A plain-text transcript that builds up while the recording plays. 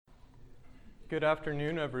Good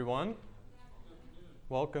afternoon, everyone.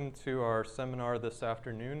 Welcome to our seminar this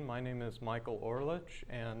afternoon. My name is Michael Orlich,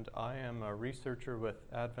 and I am a researcher with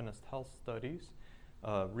Adventist Health Studies,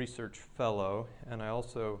 a research fellow, and I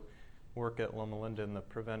also work at Loma Linda in the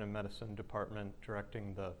Preventive Medicine Department,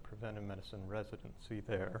 directing the Preventive Medicine residency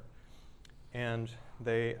there. And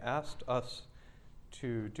they asked us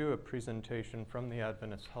to do a presentation from the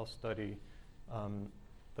Adventist Health Study.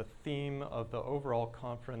 The theme of the overall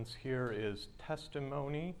conference here is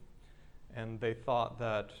testimony, and they thought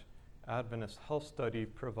that Adventist Health Study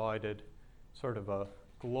provided sort of a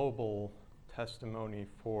global testimony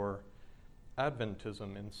for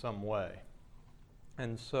Adventism in some way.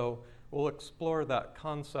 And so we'll explore that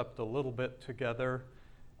concept a little bit together.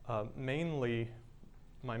 Mainly,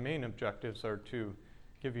 my main objectives are to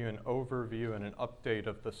give you an overview and an update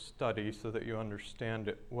of the study so that you understand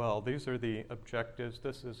it well. These are the objectives.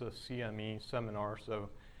 This is a CME seminar, so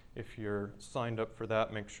if you're signed up for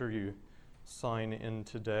that, make sure you sign in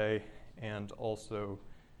today and also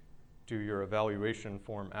do your evaluation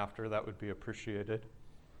form after. That would be appreciated.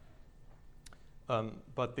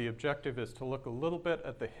 But the objective is to look a little bit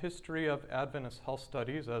at the history of Adventist health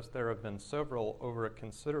studies, as there have been several over a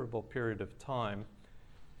considerable period of time,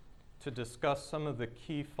 to discuss some of the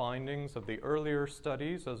key findings of the earlier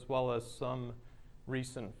studies, as well as some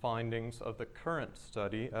recent findings of the current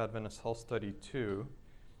study, Adventist Health Study 2,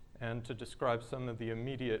 and to describe some of the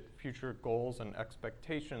immediate future goals and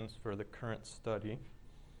expectations for the current study,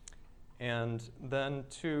 and then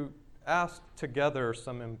to ask together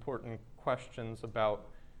some important questions about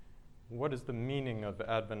what is the meaning of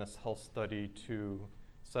Adventist Health Study to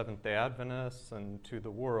Seventh-day Adventists and to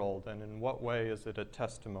the world, and in what way is it a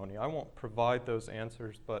testimony? I won't provide those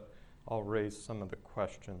answers, but I'll raise some of the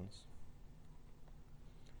questions.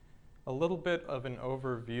 A little bit of an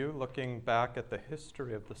overview looking back at the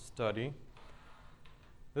history of the study.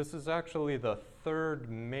 This is actually the third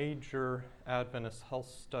major Adventist health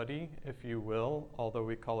study, if you will, although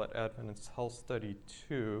we call it Adventist Health Study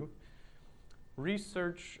 2.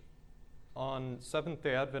 Research on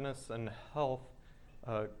Seventh-day Adventists and health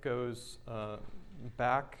goes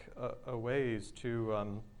back a ways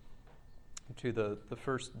to the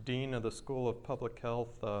first dean of the School of Public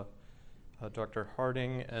Health, Dr.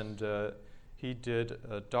 Harding, and he did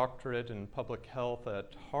a doctorate in public health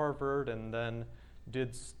at Harvard and then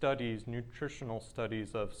did nutritional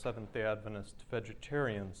studies of Seventh-day Adventist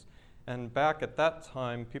vegetarians. And back at that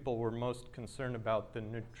time, people were most concerned about the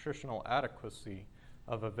nutritional adequacy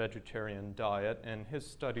of a vegetarian diet, and his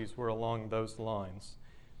studies were along those lines.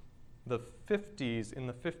 In the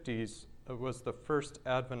 50s, it was the first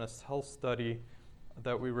Adventist health study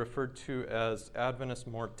that we referred to as Adventist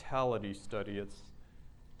mortality study. It's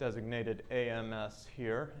designated AMS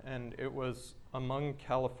here, and it was among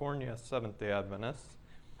California Seventh-day Adventists.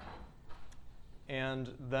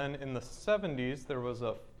 And then in the 70s, there was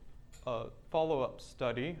a follow-up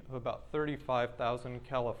study of about 35,000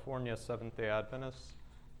 California Seventh-day Adventists,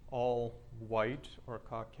 all white or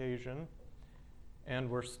Caucasian. And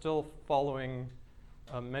we're still following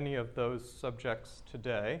many of those subjects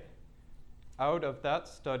today. Out of that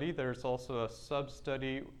study, there's also a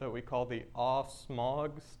sub-study that we call the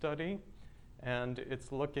AW-SMOG study, and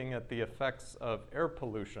it's looking at the effects of air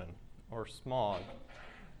pollution, or smog,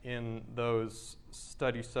 in those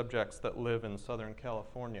study subjects that live in Southern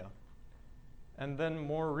California. And then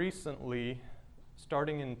more recently,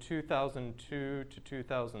 starting in 2002 to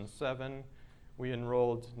 2007, we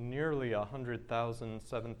enrolled nearly 100,000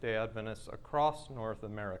 Seventh-day Adventists across North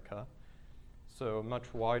America, so a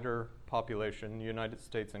much wider population, United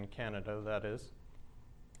States and Canada, that is,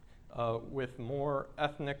 with more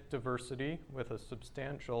ethnic diversity, with a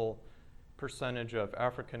substantial percentage of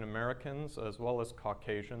African Americans as well as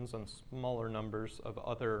Caucasians and smaller numbers of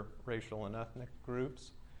other racial and ethnic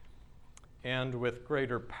groups, and with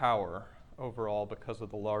greater power overall because of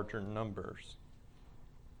the larger numbers.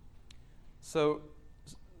 So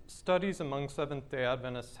studies among Seventh-day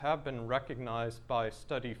Adventists have been recognized by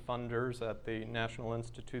study funders at the National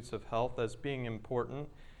Institutes of Health as being important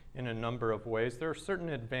in a number of ways. There are certain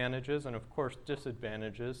advantages and, of course,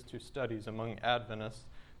 disadvantages to studies among Adventists,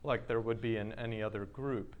 like there would be in any other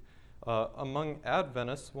group. Among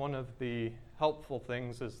Adventists, one of the helpful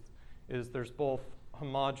things is there's both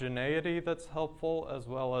homogeneity that's helpful as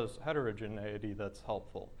well as heterogeneity that's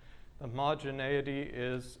helpful. Homogeneity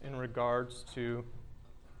is in regards to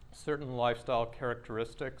certain lifestyle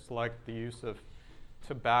characteristics like the use of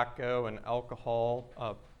tobacco and alcohol.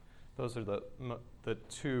 Those are the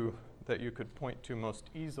two that you could point to most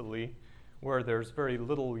easily, where there's very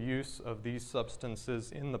little use of these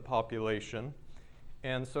substances in the population.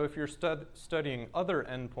 And so if you're studying other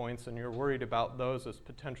endpoints and you're worried about those as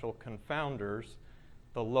potential confounders,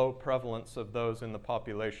 the low prevalence of those in the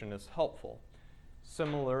population is helpful.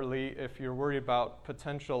 Similarly, if you're worried about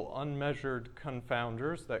potential unmeasured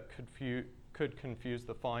confounders that could confuse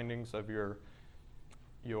the findings of your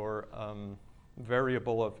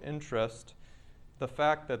variable of interest, the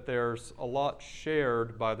fact that there's a lot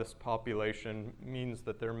shared by this population means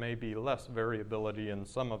that there may be less variability in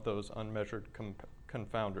some of those unmeasured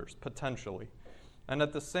confounders, potentially. And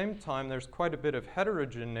at the same time, there's quite a bit of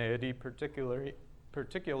heterogeneity, particularly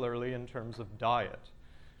in terms of diet.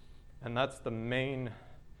 And that's the main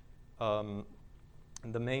thing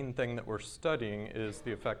that we're studying is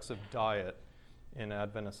the effects of diet in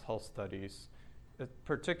Adventist health studies,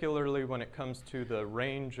 particularly when it comes to the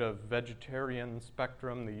range of vegetarian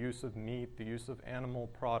spectrum, the use of meat, the use of animal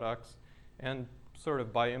products, and sort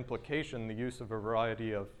of by implication, the use of a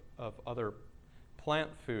variety of other plant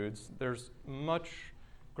foods. There's much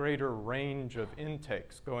greater range of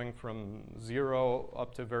intakes, going from 0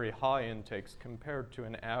 up to very high intakes compared to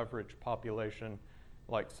an average population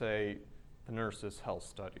like, say, the Nurses' Health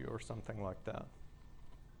Study or something like that.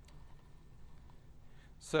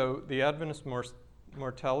 So the Adventist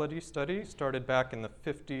mortality study started back in the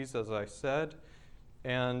 50s, as I said,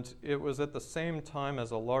 and it was at the same time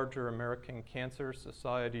as a larger American Cancer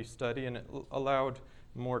Society study, and it allowed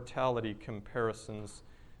mortality comparisons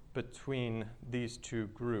between these two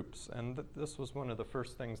groups. And this was one of the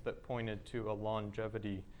first things that pointed to a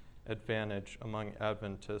longevity advantage among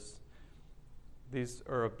Adventists. These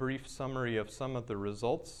are a brief summary of some of the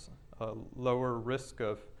results. Lower risk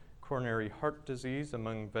of coronary heart disease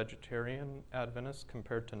among vegetarian Adventists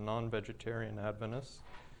compared to non-vegetarian Adventists.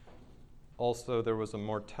 Also, there was a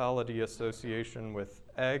mortality association with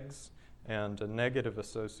eggs and a negative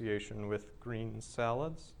association with green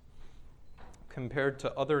salads. Compared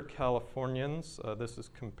to other Californians, this is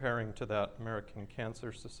comparing to that American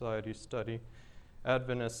Cancer Society study,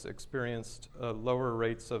 Adventists experienced lower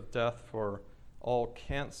rates of death for all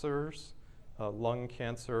cancers, lung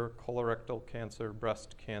cancer, colorectal cancer,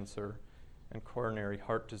 breast cancer, and coronary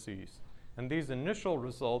heart disease. And these initial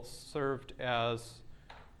results served as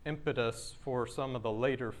impetus for some of the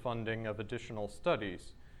later funding of additional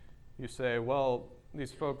studies. You say, well,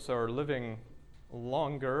 these folks are living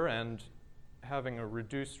longer and having a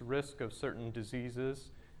reduced risk of certain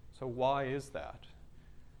diseases, so why is that?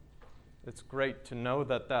 It's great to know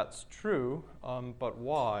that that's true, but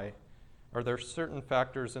why? Are there certain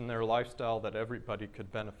factors in their lifestyle that everybody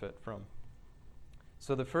could benefit from?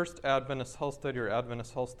 So the first Adventist Health Study, or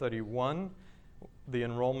Adventist Health Study 1, the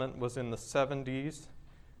enrollment was in the 70s.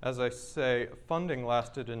 As I say, funding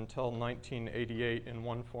lasted until 1988 in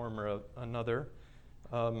one form or another,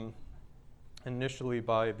 initially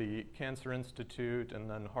by the Cancer Institute, and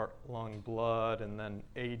then Heart, Lung, Blood, and then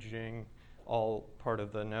Aging, all part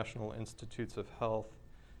of the National Institutes of Health.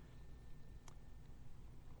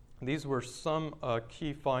 These were some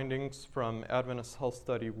key findings from Adventist Health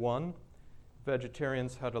Study 1.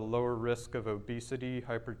 Vegetarians had a lower risk of obesity,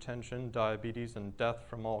 hypertension, diabetes, and death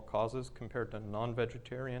from all causes compared to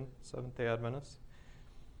non-vegetarian Seventh-day Adventists.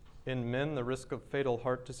 In men, the risk of fatal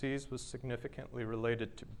heart disease was significantly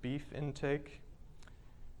related to beef intake.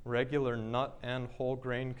 Regular nut and whole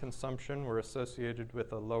grain consumption were associated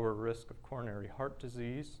with a lower risk of coronary heart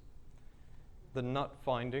disease. The nut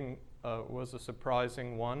finding was a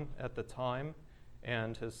surprising one at the time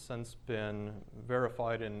and has since been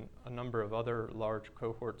verified in a number of other large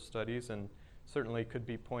cohort studies, and certainly could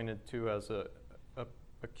be pointed to as a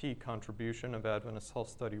key contribution of Adventist Health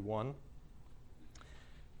Study 1.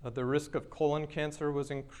 The risk of colon cancer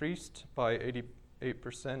was increased by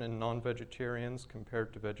 88% in non-vegetarians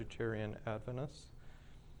compared to vegetarian Adventists,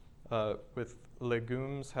 with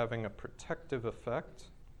legumes having a protective effect.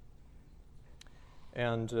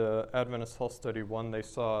 And Adventist Health Study 1, they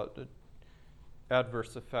saw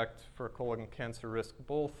adverse effect for colon cancer risk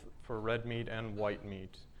both for red meat and white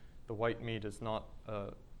meat. The white meat is not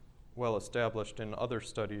well established in other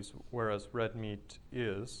studies, whereas red meat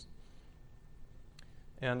is.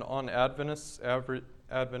 And on Adventist men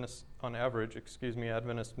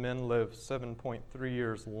live 7.3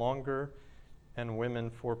 years longer, and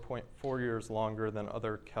women 4.4 years longer than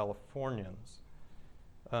other Californians.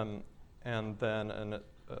 And then a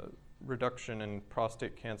reduction in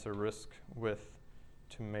prostate cancer risk with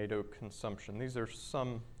tomato consumption. These are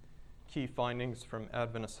some key findings from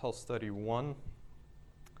Adventist Health Study 1.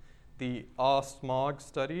 The ASMOG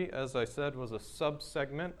study, as I said, was a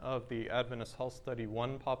subsegment of the Adventist Health Study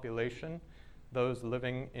 1 population, those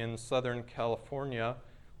living in Southern California,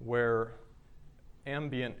 where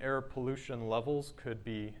ambient air pollution levels could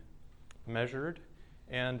be measured.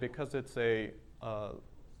 And because it's a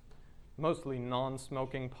mostly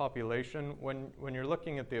non-smoking population, when you're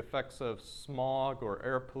looking at the effects of smog or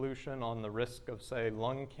air pollution on the risk of, say,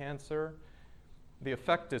 lung cancer, the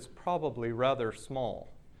effect is probably rather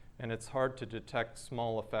small. And it's hard to detect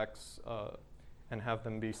small effects and have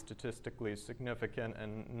them be statistically significant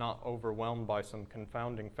and not overwhelmed by some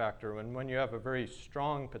confounding factor. And when you have a very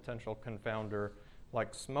strong potential confounder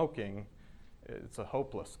like smoking, it's a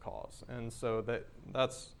hopeless cause. And so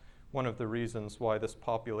that's one of the reasons why this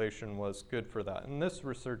population was good for that. And this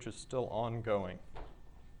research is still ongoing.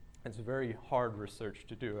 It's very hard research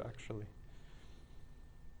to do, actually.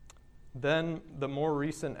 Then the more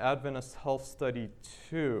recent Adventist Health Study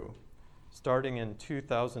 2, starting in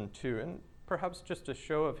 2002. And perhaps just a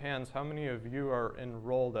show of hands, how many of you are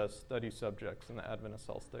enrolled as study subjects in the Adventist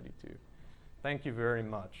Health Study 2? Thank you very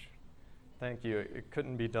much. Thank you. It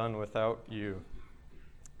couldn't be done without you.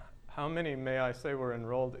 How many, may I say, were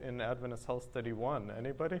enrolled in Adventist Health Study 1?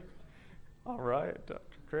 Anybody? All right,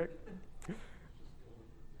 Dr. Crick.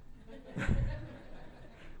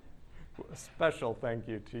 A special thank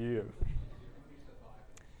you to you.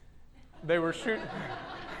 They were shooting.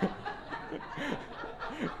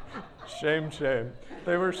 Shame.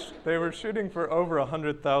 They were shooting for over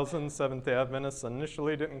 100,000 Seventh-day Adventists.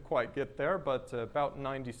 Initially didn't quite get there, but about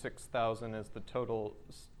 96,000 is the total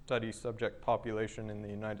study subject population in the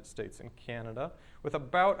United States and Canada, with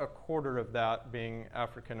about a quarter of that being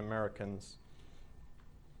African Americans.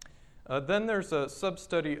 Then there's a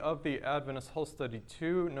sub-study of the Adventist Health Study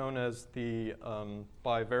 2 known as the,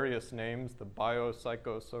 by various names, the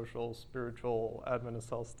Biopsychosocial Spiritual Adventist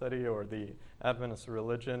Health Study, or the Adventist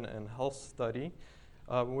Religion and Health Study,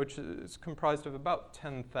 which is comprised of about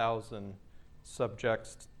 10,000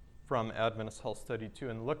 subjects from Adventist Health Study 2,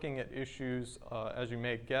 and looking at issues, as you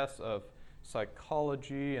may guess, of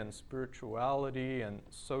psychology and spirituality and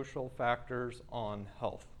social factors on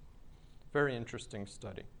health. Very interesting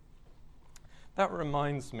study. That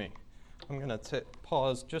reminds me, I'm going to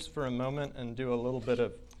pause just for a moment and do a little bit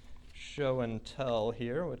of show and tell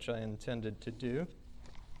here, which I intended to do.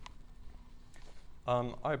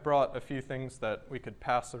 I brought a few things that we could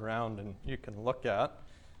pass around and you can look at.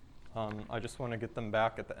 I just want to get them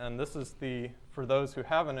back at the end. This is for those who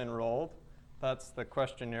haven't enrolled, that's the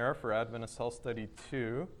questionnaire for Adventist Health Study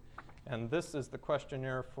 2. And this is the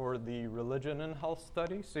questionnaire for the Religion and Health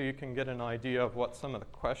Study, so you can get an idea of what some of the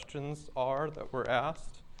questions are that were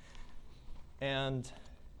asked. And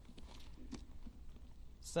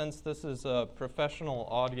since this is a professional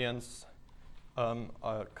audience,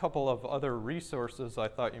 a couple of other resources I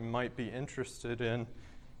thought you might be interested in.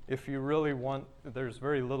 If you really want, there's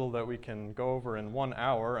very little that we can go over in 1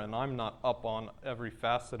 hour, and I'm not up on every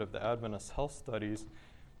facet of the Adventist Health Studies.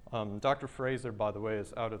 Dr. Fraser, by the way,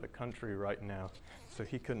 is out of the country right now, so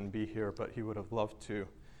he couldn't be here, but he would have loved to.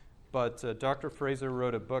 But Dr. Fraser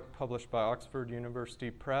wrote a book published by Oxford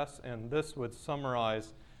University Press, and this would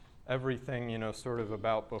summarize everything, sort of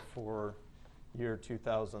about before year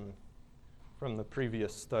 2000 from the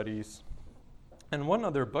previous studies. And one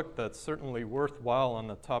other book that's certainly worthwhile on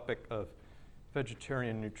the topic of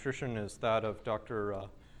vegetarian nutrition is that of Dr.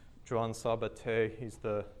 Joan Sabate. He's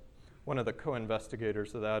one of the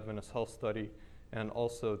co-investigators of the Adventist Health Study and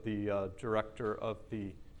also the director of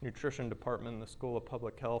the nutrition department in the School of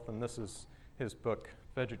Public Health, and this is his book,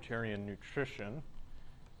 Vegetarian Nutrition.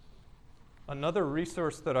 Another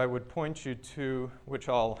resource that I would point you to, which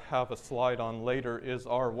I'll have a slide on later, is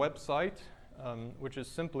our website, which is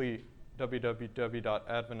simply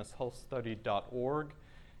www.adventisthealthstudy.org.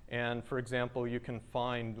 And for example, you can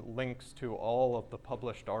find links to all of the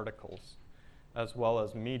published articles, as well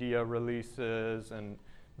as media releases and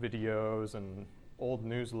videos and old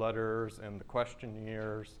newsletters and the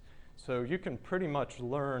questionnaires. So you can pretty much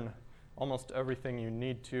learn almost everything you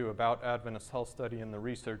need to about Adventist Health Study and the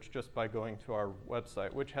research just by going to our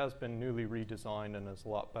website, which has been newly redesigned and is a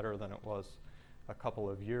lot better than it was a couple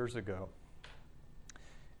of years ago.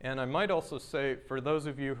 And I might also say, for those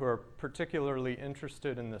of you who are particularly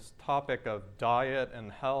interested in this topic of diet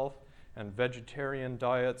and health and vegetarian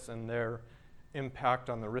diets and their impact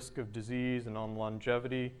on the risk of disease and on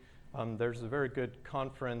longevity, there's a very good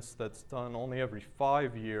conference that's done only every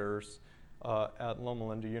 5 years at Loma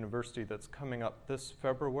Linda University that's coming up this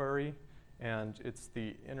February, and it's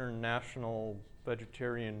the International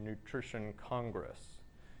Vegetarian Nutrition Congress,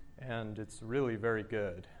 and it's really very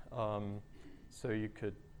good. So you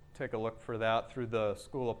could take a look for that through the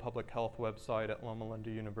School of Public Health website at Loma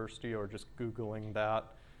Linda University, or just Googling that.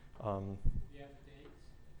 Do you have dates?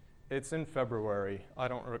 It's in February. I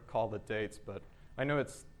don't recall the dates, but I know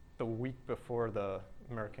it's the week before the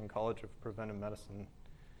American College of Preventive Medicine.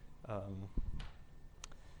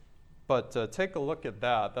 But take a look at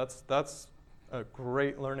that. That's a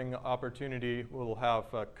great learning opportunity. We'll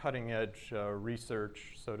have cutting-edge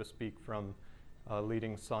research, so to speak, from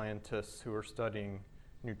leading scientists who are studying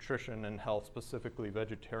nutrition and health, specifically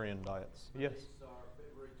vegetarian diets. Yes? Dates are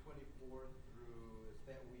February 24th through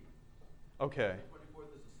that week. Okay. The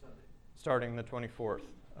 24th is a Sunday. Starting the 24th.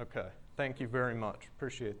 Okay. Thank you very much.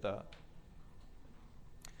 Appreciate that.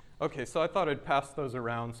 Okay, so I thought I'd pass those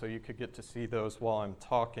around so you could get to see those while I'm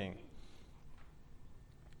talking.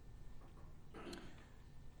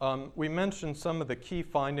 We mentioned some of the key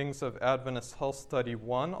findings of Adventist Health Study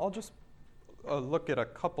 1. I'll just look at a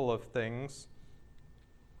couple of things.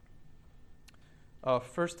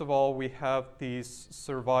 First of all, we have these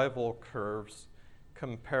survival curves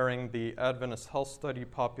comparing the Adventist Health Study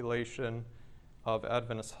population of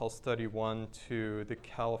Adventist Health Study 1 to the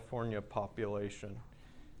California population.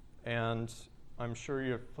 And I'm sure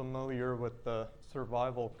you're familiar with the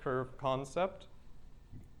survival curve concept,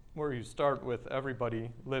 where you start with everybody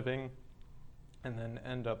living and then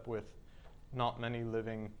end up with not many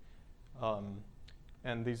living.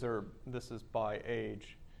 And this is by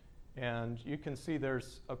age. And you can see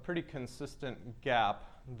there's a pretty consistent gap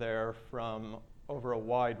there from over a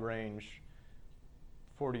wide range,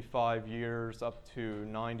 45 years up to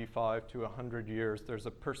 95 to 100 years. There's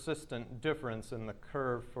a persistent difference in the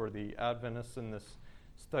curve for the Adventists in this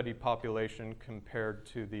study population compared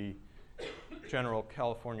to the general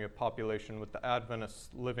California population, with the Adventists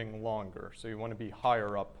living longer. So you want to be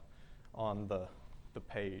higher up on the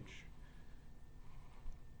page.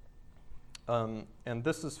 And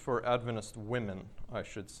this is for Adventist women, I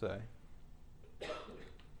should say.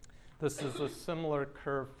 This is a similar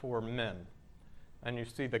curve for men. And you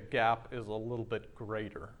see the gap is a little bit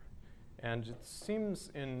greater. And it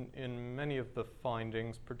seems in many of the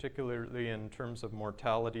findings, particularly in terms of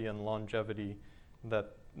mortality and longevity,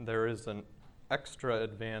 that there is an extra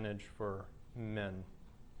advantage for men.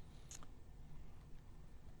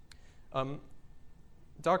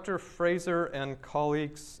 Dr. Fraser and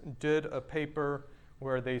colleagues did a paper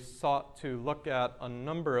where they sought to look at a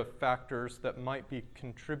number of factors that might be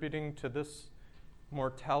contributing to this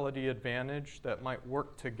mortality advantage, that might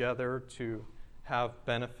work together to have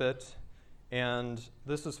benefit. And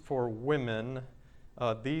this is for women.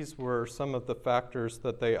 These were some of the factors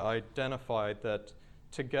that they identified that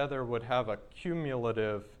together would have a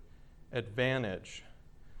cumulative advantage.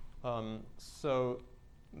 So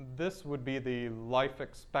this would be the life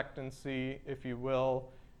expectancy, if you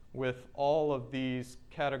will, with all of these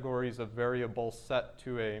categories of variables set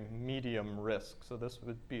to a medium risk. So this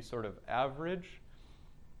would be sort of average.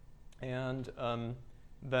 And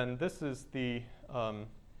then this is the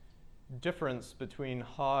difference between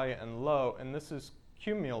high and low, and this is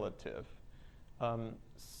cumulative.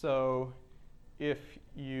 So if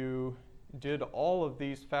you did all of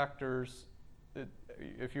these factors,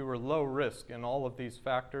 if you were low risk in all of these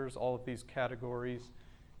factors, all of these categories,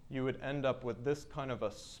 you would end up with this kind of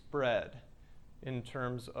a spread in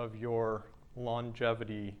terms of your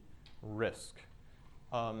longevity risk,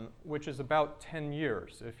 which is about 10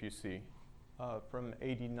 years, if you see, from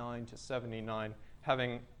 89 to 79,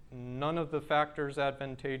 having none of the factors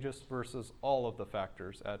advantageous versus all of the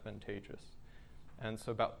factors advantageous. And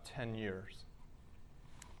so about 10 years.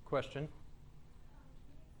 Question?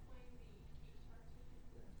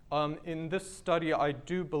 In this study, I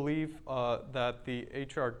do believe that the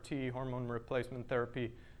HRT, hormone replacement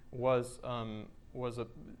therapy, was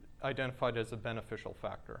identified as a beneficial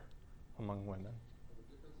factor among women.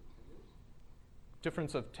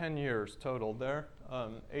 Difference of 10 years total there,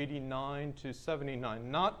 89 to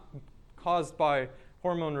 79, not caused by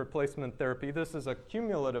hormone replacement therapy. This is a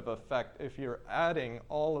cumulative effect if you're adding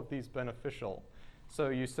all of these beneficial. So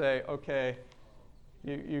you say, okay,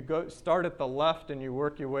 you go start at the left and you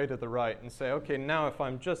work your way to the right and say, okay, now if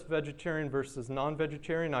I'm just vegetarian versus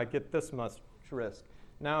non-vegetarian, I get this much risk.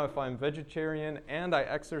 Now if I'm vegetarian and I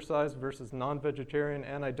exercise versus non-vegetarian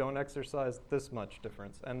and I don't exercise, this much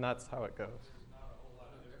difference. And that's how it goes. There's not a whole lot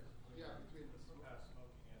of difference between the past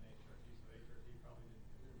smoking and HRT, so HRT probably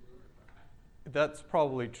didn't. That's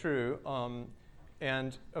probably true.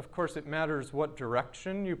 And of course it matters what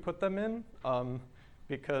direction you put them in.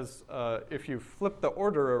 Because if you flip the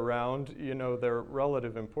order around, you know, their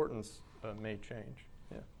relative importance may change.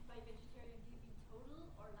 Yeah. By vegetarian, do you mean total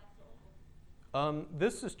or lacto?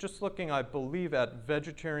 This is just looking, I believe, at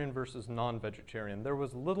vegetarian versus non-vegetarian. There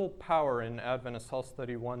was little power in Adventist Health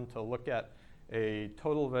Study 1 to look at a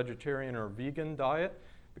total vegetarian or vegan diet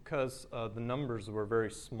because the numbers were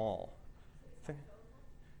very small. So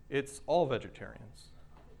It's all vegetarians.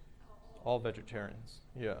 All vegetarians,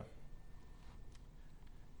 yeah.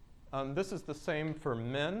 This is the same for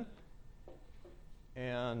men.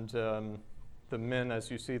 And the men, as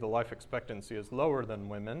you see, the life expectancy is lower than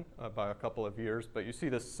women by a couple of years, but you see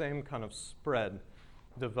the same kind of spread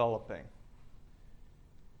developing.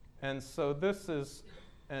 And so this is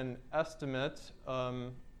an estimate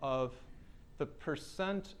of the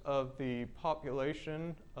percent of the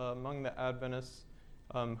population among the Adventists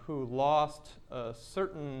who lost a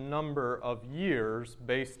certain number of years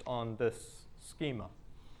based on this schema.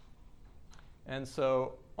 And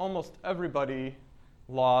so almost everybody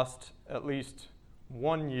lost at least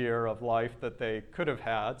 1 year of life that they could have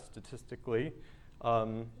had statistically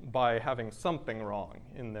by having something wrong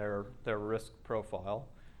in their risk profile.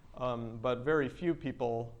 But very few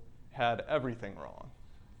people had everything wrong.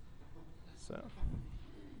 So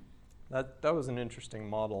that was an interesting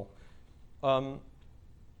model.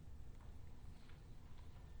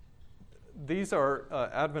 These are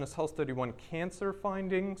Adventist Health Study 1 cancer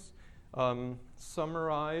findings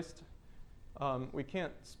summarized. We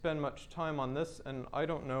can't spend much time on this, and I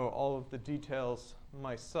don't know all of the details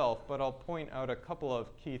myself, but I'll point out a couple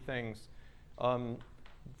of key things.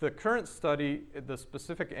 The current study, the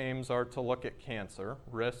specific aims are to look at cancer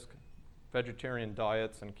risk, vegetarian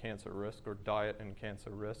diets and cancer risk, or diet and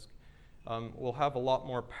cancer risk. We'll have a lot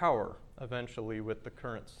more power eventually with the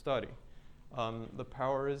current study. The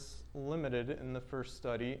power is limited in the first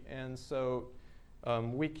study, and so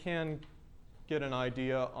we can get an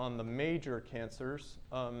idea on the major cancers.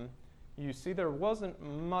 You see there wasn't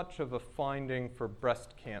much of a finding for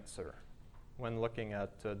breast cancer when looking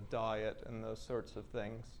at diet and those sorts of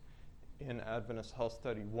things in Adventist Health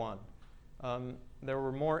Study 1. There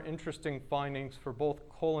were more interesting findings for both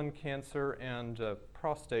colon cancer and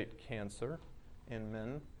prostate cancer in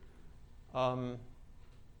men.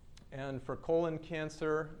 And for colon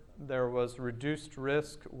cancer, there was reduced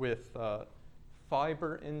risk with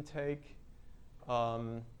fiber intake,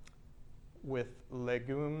 with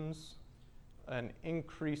legumes, an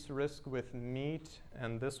increased risk with meat,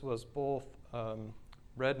 and this was both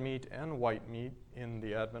red meat and white meat in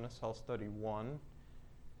the Adventist Health Study 1.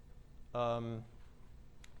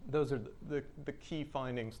 Those are the key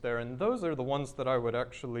findings there, and those are the ones that I would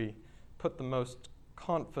actually put the most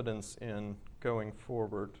confidence in going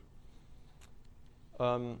forward.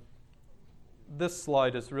 This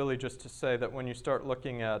slide is really just to say that when you start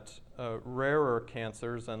looking at rarer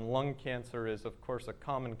cancers, and lung cancer is, of course, a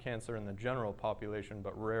common cancer in the general population,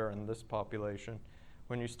 but rare in this population.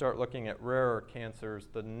 When you start looking at rarer cancers,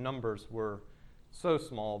 the numbers were so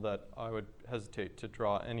small that I would hesitate to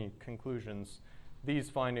draw any conclusions. These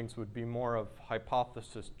findings would be more of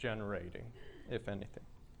hypothesis generating, if anything.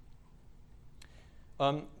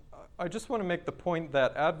 I just want to make the point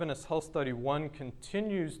that Adventist Health Study 1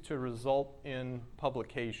 continues to result in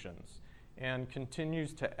publications and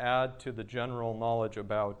continues to add to the general knowledge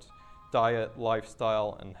about diet,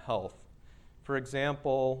 lifestyle, and health. For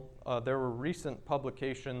example, there were recent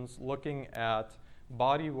publications looking at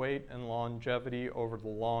body weight and longevity over the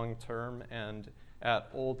long term and at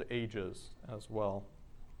old ages as well.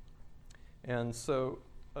 And so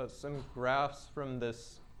some graphs from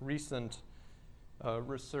this recent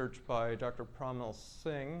research by Dr. Pramil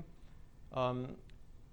Singh